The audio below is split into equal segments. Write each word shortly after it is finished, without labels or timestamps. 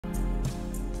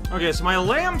Okay, so my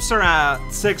lamps are at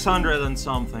 600 and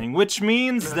something, which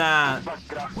means that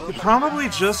you probably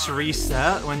just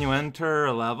reset when you enter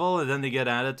a level and then they get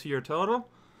added to your total.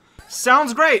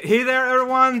 Sounds great! Hey there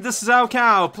everyone, this is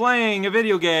Cow playing a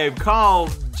video game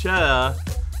called Čeda.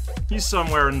 He's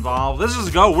somewhere involved. Let's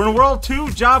just go. We're in World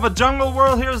 2, Java Jungle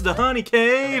World. Here's the Honey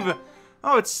Cave.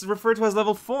 Oh, it's referred to as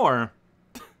level 4.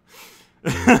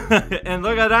 And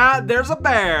look at that, there's a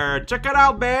bear. Check it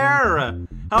out, bear.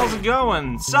 How's it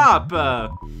going? Sup? Yeah,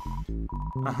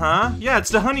 it's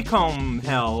the honeycomb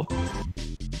hell.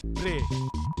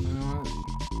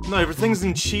 No, everything's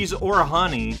in cheese or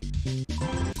honey.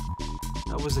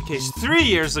 That was the case 3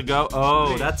 years ago.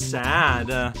 Oh, that's sad.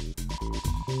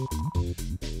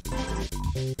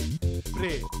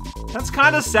 That's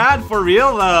kind of sad for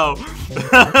real, though.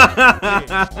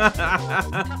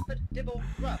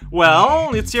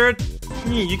 Well, it's your...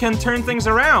 You can turn things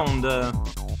around.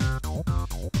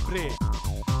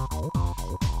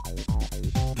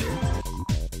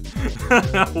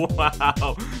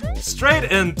 Wow.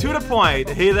 Straight and to the point.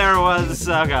 Hey there was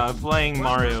Saga playing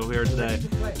Mario here today.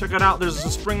 Check it out, there's a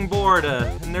springboard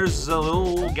and there's a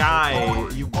little guy.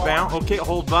 You bounce, okay,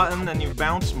 hold button and you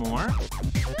bounce more.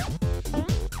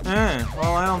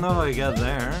 Well, I don't know how you get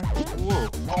there. Whoa.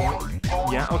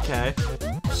 Yeah, okay.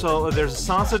 So there's a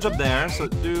sausage up there, so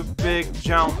do big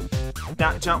jump.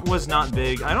 That jump was not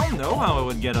big. I don't know how I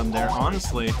would get up there,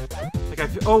 honestly. Like I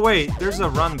feel, oh wait, there's a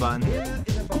run button.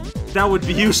 That would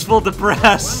be useful to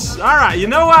press. Alright, you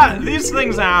know what? These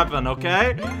things happen,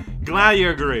 okay? Glad you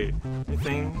agree.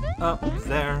 Anything up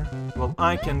there? Well,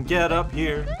 I can get up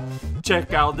here.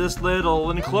 Check out this little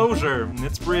enclosure.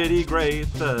 It's pretty great.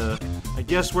 I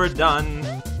guess we're done.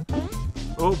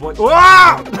 Oh boy.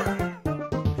 Whoa!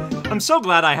 I'm so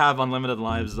glad I have unlimited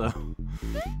lives, though.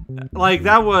 Like,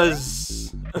 that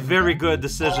was a very good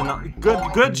decision.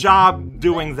 Good job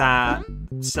doing that,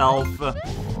 self.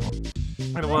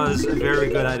 It was a very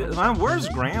good idea. Where's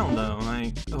ground, though?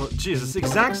 Like, oh, Jesus,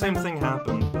 exact same thing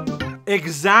happened.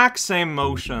 Exact same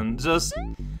motion. Just,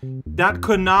 that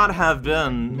could not have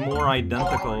been more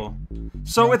identical.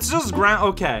 So it's just ground,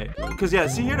 okay. Because, yeah,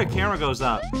 see here the camera goes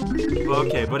up.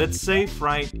 Okay, but it's safe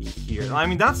right here. I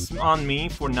mean, that's on me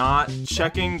for not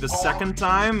checking the second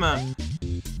time.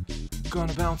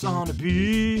 Gonna bounce on a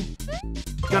bee.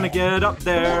 Gonna get up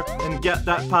there and get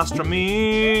that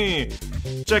pastrami.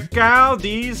 Check out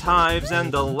these hives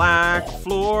and the lac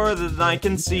floor that I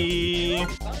can see.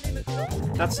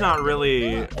 That's not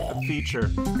really a feature.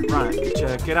 Right,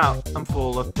 check it out. I'm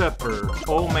full of pepper.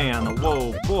 Oh man,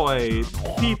 whoa, boy,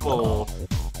 people.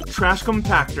 Trash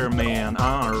compactor, man.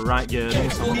 Alright, getting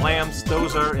some lamps.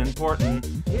 Those are important.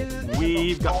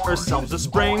 We've got ourselves a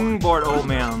springboard. Oh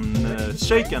man,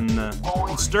 shaken,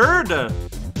 stirred.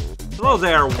 Hello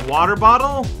there, water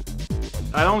bottle.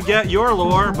 I don't get your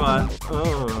lore, but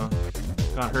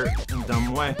got hurt in a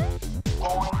dumb way.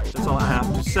 That's all I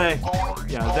have to say.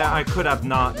 Yeah, that I could have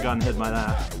not gotten hit by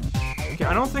that. Okay,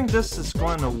 I don't think this is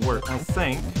going to work. I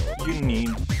think you need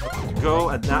to go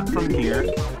at that from here.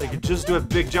 Like, you just do a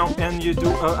big jump and you do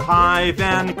a hive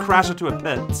and crash into a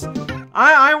pit.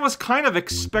 I was kind of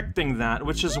expecting that,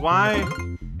 which is why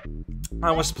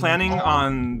I was planning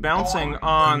on bouncing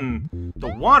on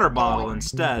the water bottle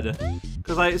instead.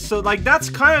 So that's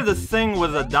kind of the thing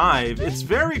with a dive. It's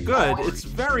very good. It's a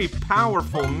very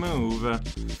powerful move.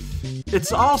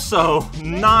 It's also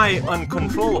nigh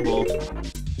uncontrollable.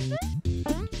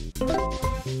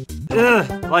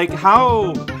 Ugh, like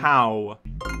how?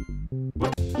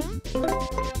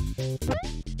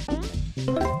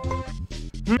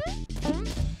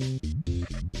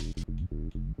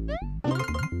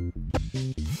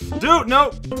 Dude,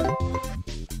 no!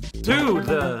 Dude,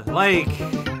 like...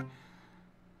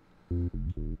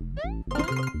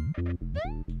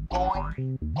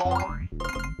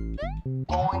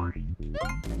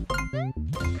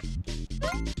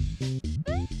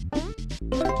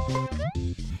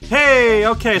 Hey,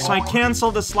 okay, so I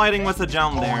canceled the sliding with a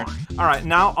jump there. Alright,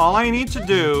 now all I need to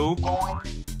do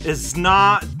is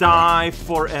not die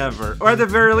forever. Or at the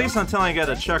very least until I get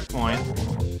a checkpoint.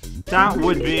 That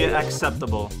would be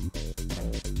acceptable.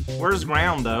 Where's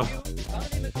ground, though?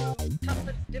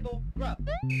 I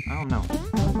don't know.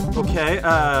 Okay,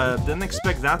 didn't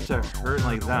expect that to hurt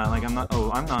like that. Like, I'm not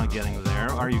getting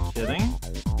there. Are you kidding?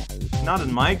 Not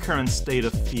in my current state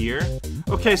of fear.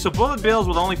 Okay, so bullet bills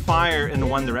will only fire in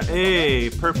one direction. Hey,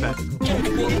 perfect.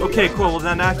 Okay, cool. Well,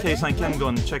 then in that case, I can go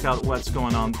and check out what's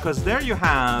going on. Because there you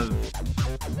have,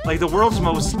 like, the world's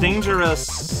most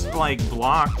dangerous, like,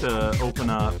 block to open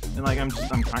up. And, like, I'm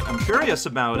curious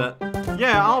about it.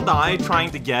 Yeah, I'll die trying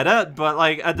to get it, but,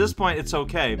 like, at this point, it's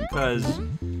okay. Because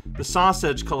The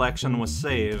sausage collection was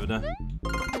saved.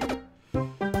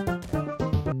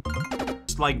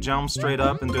 Just like jump straight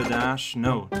up and do a dash?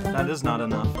 No, that is not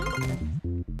enough.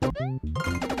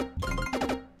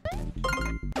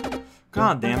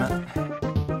 God damn it.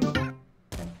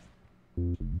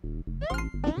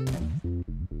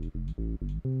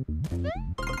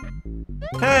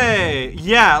 Hey!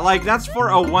 Yeah, like, that's for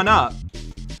a 1-up.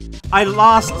 I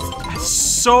lost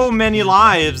so many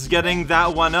lives getting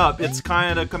that 1-up. It's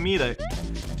kinda comedic.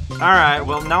 Alright,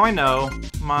 well, now I know.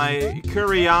 My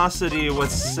curiosity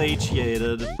was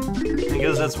satiated. I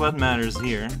guess that's what matters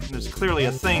here. There's clearly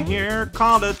a thing here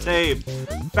called a tape.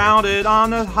 Found it on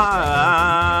the high.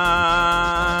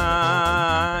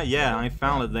 Yeah, I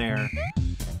found it there.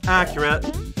 Accurate.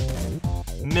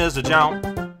 Missed a jump.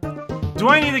 Do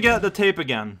I need to get the tape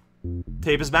again?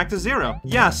 Tape is back to 0.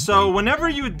 Yeah, so whenever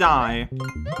you die,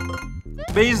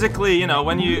 basically, you know,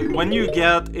 when you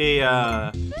get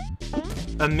a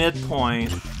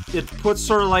midpoint, it puts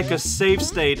sort of like a save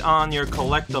state on your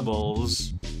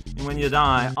collectibles. And when you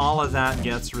die, all of that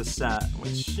gets reset,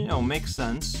 which, you know, makes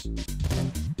sense.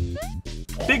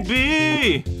 Big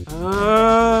B!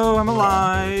 Oh, I'm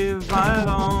alive. I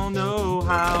don't know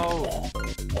how.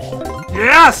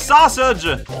 Yeah, sausage!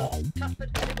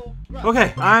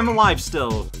 Okay, I'm alive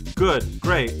still. Good,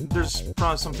 great. There's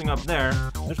probably something up there.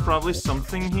 There's probably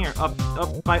something here. Up,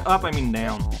 by up, I mean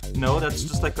down. No, that's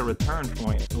just like a return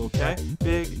point, okay?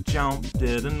 Big jump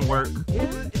didn't work.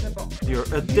 You're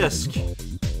a disc.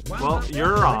 Well,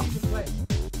 you're off.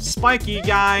 Spiky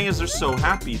guys are so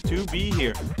happy to be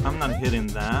here. I'm not hitting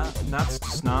that. That's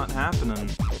just not happening.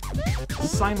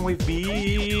 Sine wave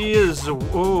B is...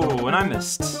 Oh, and I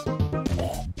missed.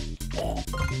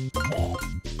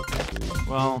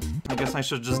 Well, I guess I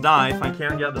should just die if I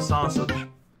can't get the sausage.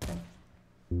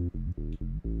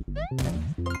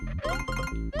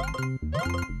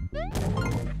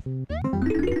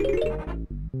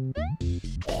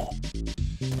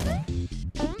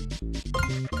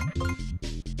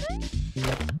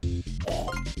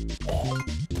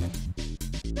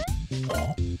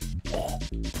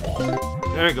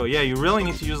 There you go. Yeah, you really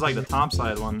need to use like the top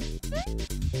side one.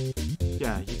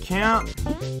 Yeah, you can't...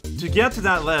 To get to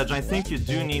that ledge, I think you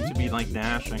do need to be, like,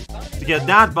 dashing. To get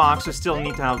that box, you still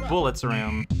need to have bullets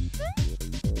around.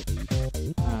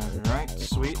 Alright,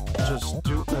 sweet. Just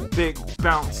do a big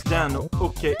bounce, then,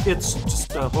 okay, it's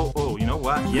just a whole... Oh, you know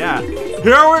what? Yeah. Here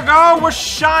we go! We're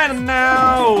shining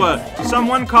now!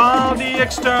 Someone call the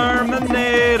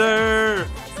exterminator!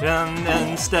 And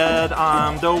instead,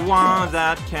 I'm the one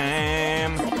that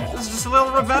came. This is just a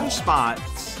little revenge spot.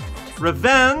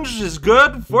 Revenge is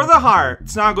good for the heart.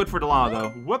 It's not good for the law, though.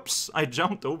 Whoops, I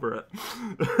jumped over it.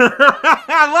 Look,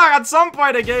 at some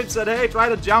point the game said, hey, try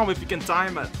to jump if you can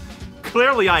time it.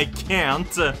 Clearly I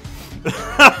can't. Man,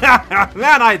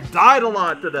 I died a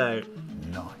lot today.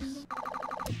 Nice.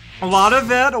 A lot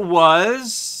of it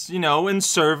was, you know, in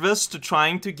service to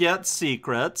trying to get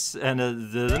secrets, and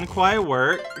it didn't quite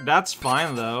work. That's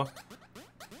fine, though.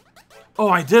 Oh,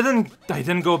 I didn't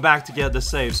go back to get the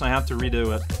save, so I have to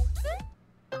redo it.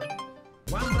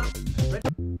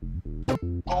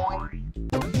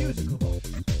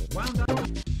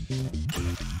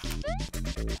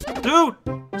 Dude!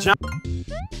 Jump!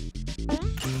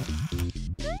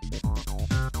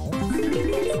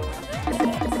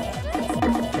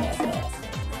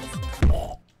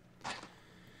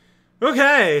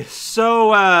 Okay,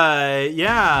 so,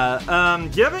 yeah,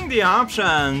 giving the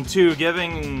option to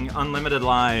giving unlimited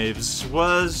lives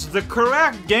was the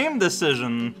correct game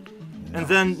decision. And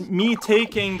then me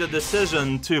taking the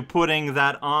decision to putting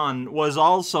that on was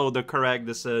also the correct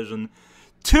decision.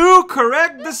 2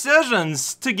 correct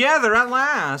decisions together at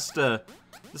last!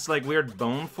 This like weird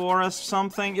bone forest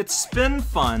something. It's spin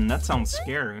fun. That sounds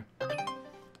scary.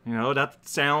 You know, that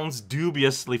sounds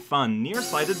dubiously fun.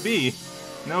 Nearsighted B.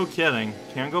 No kidding.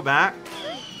 Can't go back.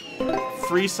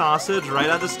 Free sausage right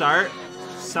at the start.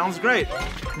 Sounds great.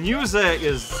 Music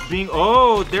is being...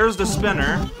 Oh, there's the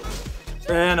spinner.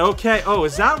 And okay. Oh,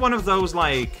 is that one of those,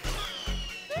 like,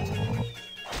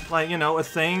 you know, a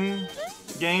thing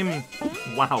game?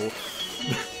 Wow.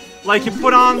 Like, you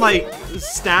put on, like,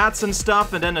 stats and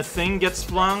stuff, and then a thing gets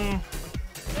flung?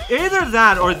 Either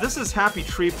that, or this is Happy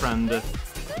Tree Friend.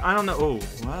 I don't know. Oh,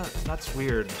 what? That's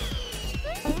weird.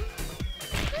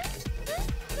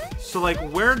 So, like,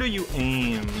 where do you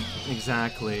aim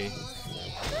exactly?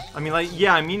 I mean, like,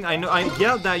 yeah, I mean, I know, I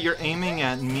get that you're aiming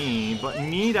at me, but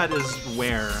me, that is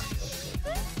where?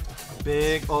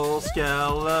 Big old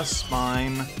skeleton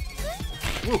spine.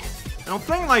 Woo. I don't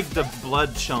think, like, the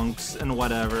blood chunks and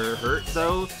whatever hurt,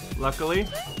 though, luckily.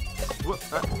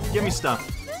 Give me stuff.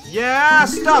 Yeah,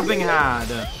 stuffing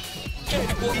hat!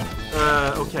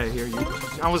 Okay, here you...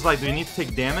 I was like, do you need to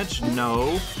take damage?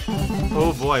 No.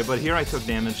 Oh boy, but here I took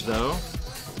damage, though.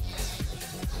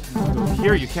 Go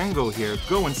here, you can go here.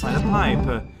 Go inside a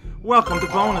pipe. Welcome to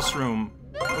bonus room.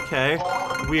 Okay,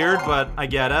 weird, but I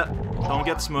get it. Don't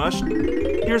get smushed.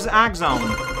 Here's Ag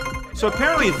Zone. So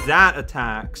apparently that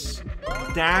attacks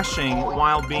dashing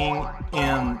while being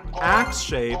in axe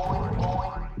shape.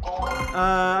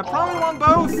 I probably want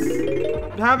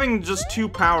both. Having just 2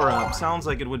 power-ups sounds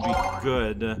like it would be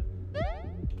good.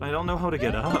 But I don't know how to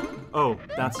get up. Oh,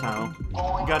 that's how.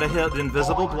 You gotta hit the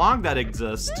invisible block that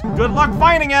exists. Good luck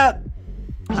finding it!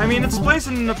 I mean, it's placed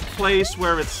in a place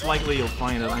where it's likely you'll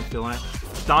find it, I feel like.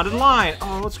 Dotted line!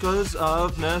 Oh, it's because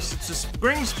of this. It's a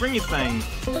springy thing.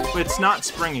 But it's not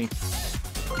springy.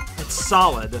 It's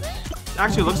solid. It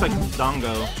actually looks like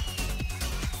Dongo.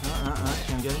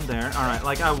 Can't get in there. Alright,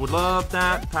 like, I would love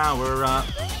that power up.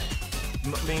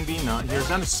 Maybe not. Here, is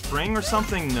that a spring or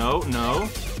something? No, no.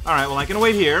 Alright, well, I can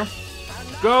wait here.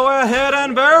 Go ahead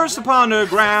and burst upon the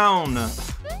ground.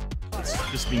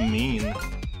 It's just being mean.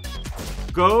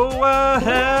 Go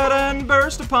ahead and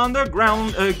burst upon the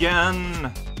ground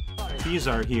again. Bees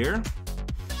are here.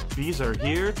 Bees are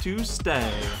here to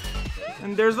stay.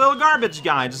 And there's a little garbage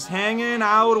guy just hanging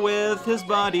out with his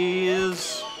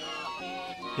buddies.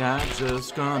 Yeah,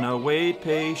 just gonna wait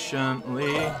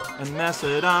patiently and mess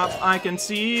it up. I can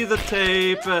see the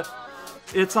tape.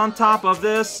 It's on top of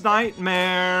this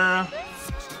nightmare.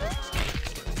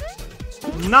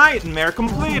 Nightmare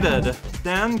completed.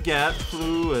 Then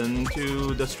flew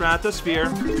into the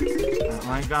stratosphere.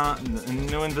 I got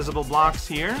no invisible blocks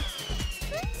here.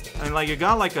 And like you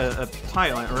got like a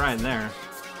title like, right there.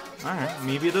 Alright,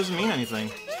 maybe it doesn't mean anything.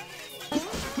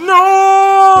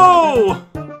 No!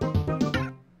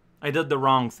 I did the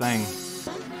wrong thing. I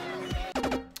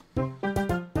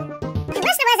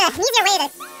wish there was an easier way to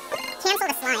cancel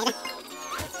the slide.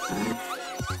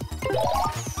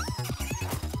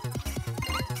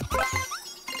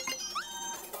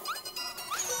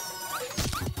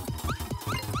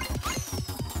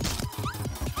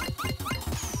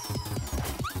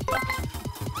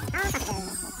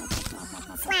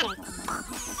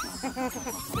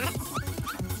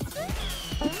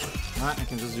 Alright, I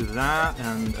can just do that,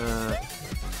 and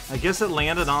I guess it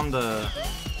landed on the...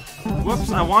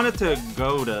 Whoops, I wanted to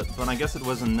goad it, but I guess it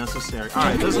wasn't necessary.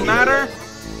 Alright, doesn't matter.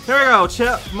 Here we go,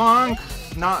 chipmunk.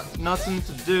 Nothing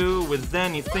to do with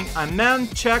anything I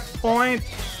meant. Checkpoint.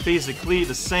 Basically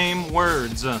the same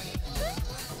words. So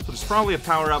there's probably a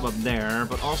power-up up there,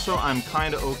 but also I'm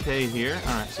kind of okay here.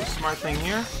 Alright, so smart thing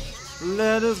here.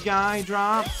 Let this guy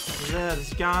drop. Let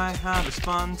this guy have his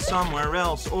fun somewhere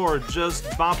else. Or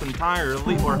just bop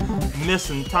entirely. Or miss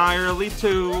entirely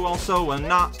too. Also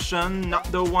an option, not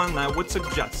the one I would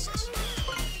suggest.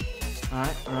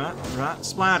 Alright.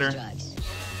 Splatter.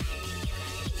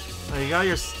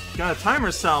 You gotta time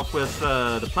yourself with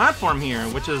the platform here,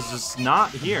 which is just not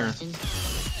here.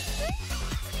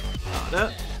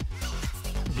 Got it.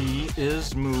 B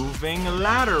is moving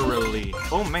laterally.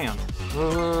 Oh man.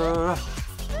 Well,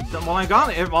 I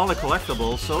got all the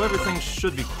collectibles, so everything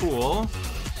should be cool.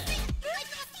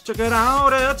 Check it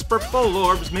out, it's purple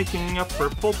orbs making a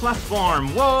purple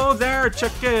platform. Whoa there,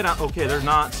 check it out. Okay, they're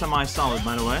not semi-solid,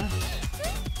 by the way.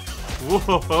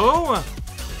 Whoa!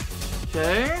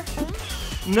 Okay.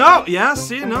 No! Yeah,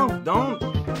 see, no,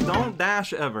 don't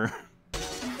dash ever.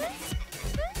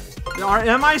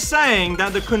 Am I saying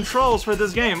that the controls for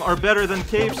this game are better than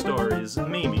Cave Stories?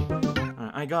 Maybe.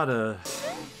 I gotta...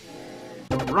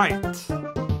 Right.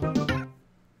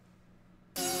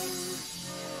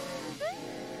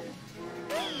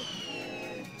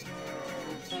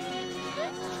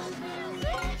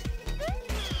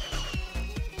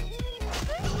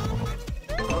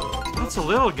 That's a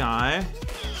little guy.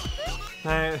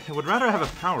 I would rather have a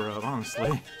power-up,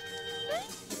 honestly.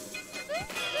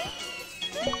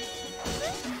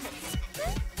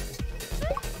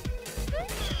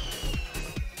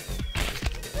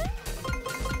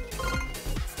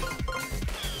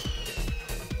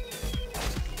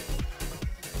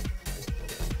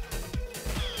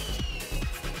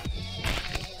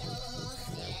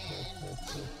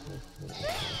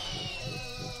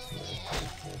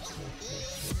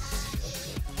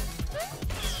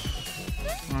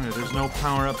 Okay, there's no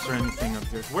power-ups or anything up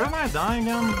here. Where am I dying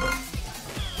again?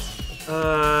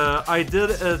 I did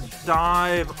a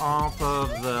dive off of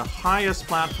the highest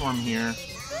platform here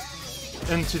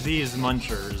into these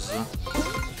munchers,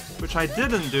 which I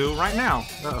didn't do right now.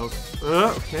 Uh-oh.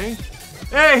 Okay.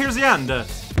 Hey, here's the end!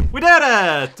 We did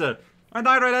it! I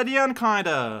died right at the end,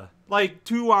 kinda. Like,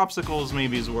 2 obstacles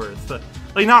maybe is worth.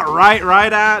 Like, not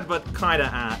right at, but kinda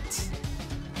at.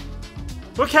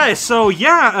 Okay, so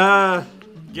yeah,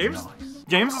 games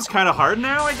is kinda hard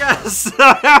now, I guess.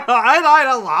 I lied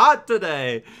a lot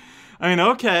today. I mean,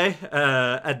 okay,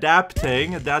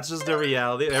 adapting, that's just the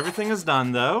reality. Everything is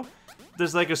done, though.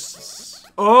 There's like a...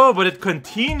 Oh, but it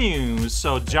continues.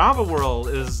 So Java World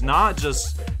is not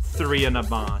just 3 and a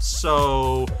boss.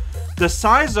 So the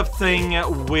size of thing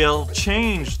will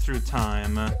change through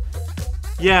time.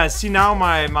 Yeah, see now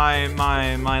my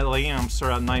lamps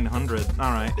are at 900.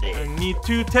 Alright, I need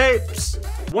 2 tapes.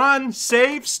 1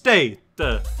 save state.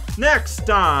 Next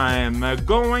time,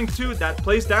 going to that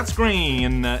place that's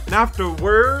green.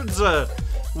 Afterwards,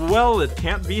 well, it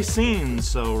can't be seen,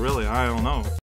 so really, I don't know.